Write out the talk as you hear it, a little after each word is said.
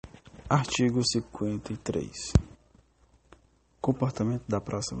Artigo 53. O comportamento da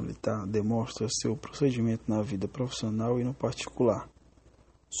praça militar demonstra seu procedimento na vida profissional e no particular,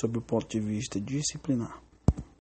 sob o ponto de vista disciplinar.